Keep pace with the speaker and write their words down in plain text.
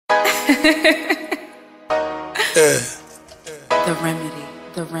The remedy,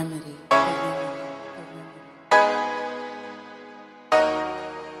 the remedy, the remedy, the remedy.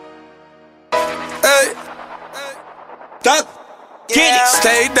 Hey, Doc, get it.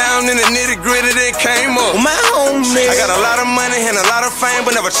 Stayed down in the nitty gritty, then came up. On my homie. I got a lot of money and a lot of fame,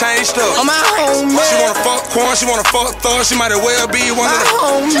 but never changed up. On my homie. She wanna fuck Quan, she wanna fuck Thug, she might as well be one of the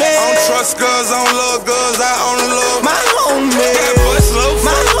homie. I don't trust girls, I don't love girls, I only love my homie. Got bust love,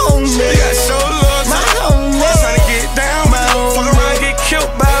 my homie. They got show love, my homie. Tryna get down, my homie. Fuck around, get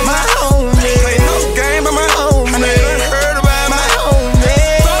killed by my homie. Play no game by my homie. I know you done heard about my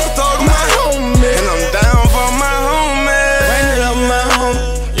homie. Thug, my homie. And I'm down for my homie. Ran it up my homie.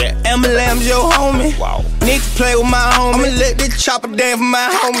 Yeah, Emma Lamb's your homie. Wow. Nick play with my homie. I'ma let this chopper dance for my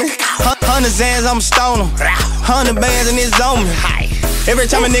homie. 100 Zans, I'm stoner. 100 bands and it's on me. Every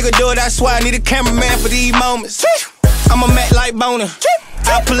time a nigga do it, I swear I need a cameraman for these moments. I'm a Mac like Boner.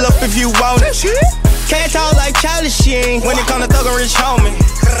 I'll pull up if you want it. Can't talk like Charlie Sheen when it come to Thug and Rich homie.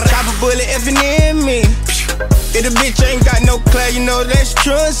 Chop a bullet effing in me. If the bitch ain't got no clay, you know that's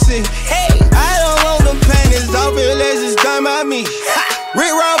truancy. Hey, I don't want them panties off unless it's done by me.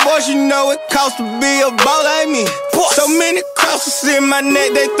 Rick Roll boys, you know it costs to be a ball like me. So many crosses in my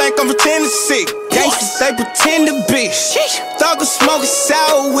neck, they think I'm pretending sick. Gangsters, they pretend to be. Thugger smoking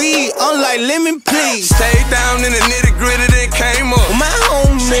sour weed, I'm like lemon please. Stayed down in the nitty gritty, then came up. On my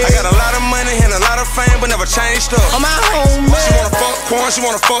homie. I got a lot of money and a lot of fame, but never changed up. On my homie. She wanna fuck Quan, she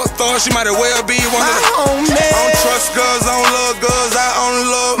wanna fuck Thug, she might as well be one of the homie. I don't trust girls, I don't love girls, I only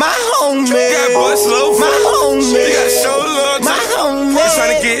love my homie. Got bust love, my homie. They got show love, my homie.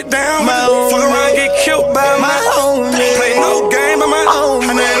 Tryna get down, my homie. Fuck around, get killed by my homie. Play no game by my homie.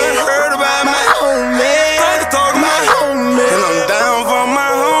 I know you done heard about my homie. Thug, my homie. And I'm down for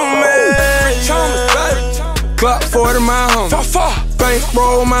my homie. Clock 40 my homie.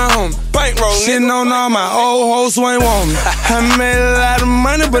 Bankroll my homie. Bankroll. Shitting on all my old hoes who ain't want me. I made a lot of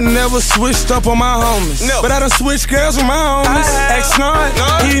money, but never switched up on my homies. No. But I done switched girls with my homies. X-Nard,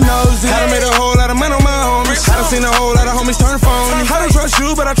 he knows it. I done made a whole lot of money on my homies. I done seen a whole lot of homies turn phony. I don't trust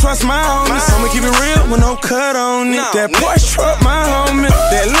you, but I trust my homies. I'ma keep it real with no cut on it. That Porsche truck, my homie.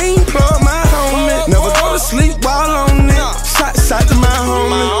 That lean plug, my homie. Never go to sleep while on it. Shot to my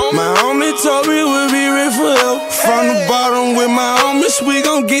homie. My homie told me we'll be rich forever. From the bottom with my homies, we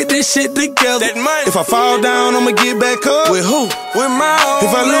gon' get this shit together. If I fall down, I'ma get back up. With who? With my homie.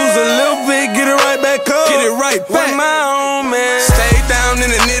 If I lose a little bit, get it right back up. Get it right back. With my homie. Stayed down in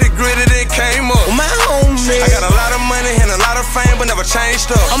the nitty gritty, then came up. On my homie. I got a lot of money and a lot of fame, but never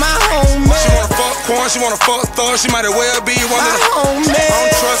changed up. On my homie. She wanna fuck Quan, she wanna fuck Thug, she might as well be one of the homie. I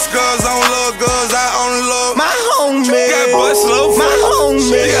don't trust girls, I don't love girls, I only love my homie. Got bust love, my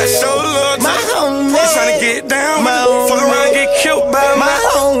homie. They got show love, my homie. Tryna get down, my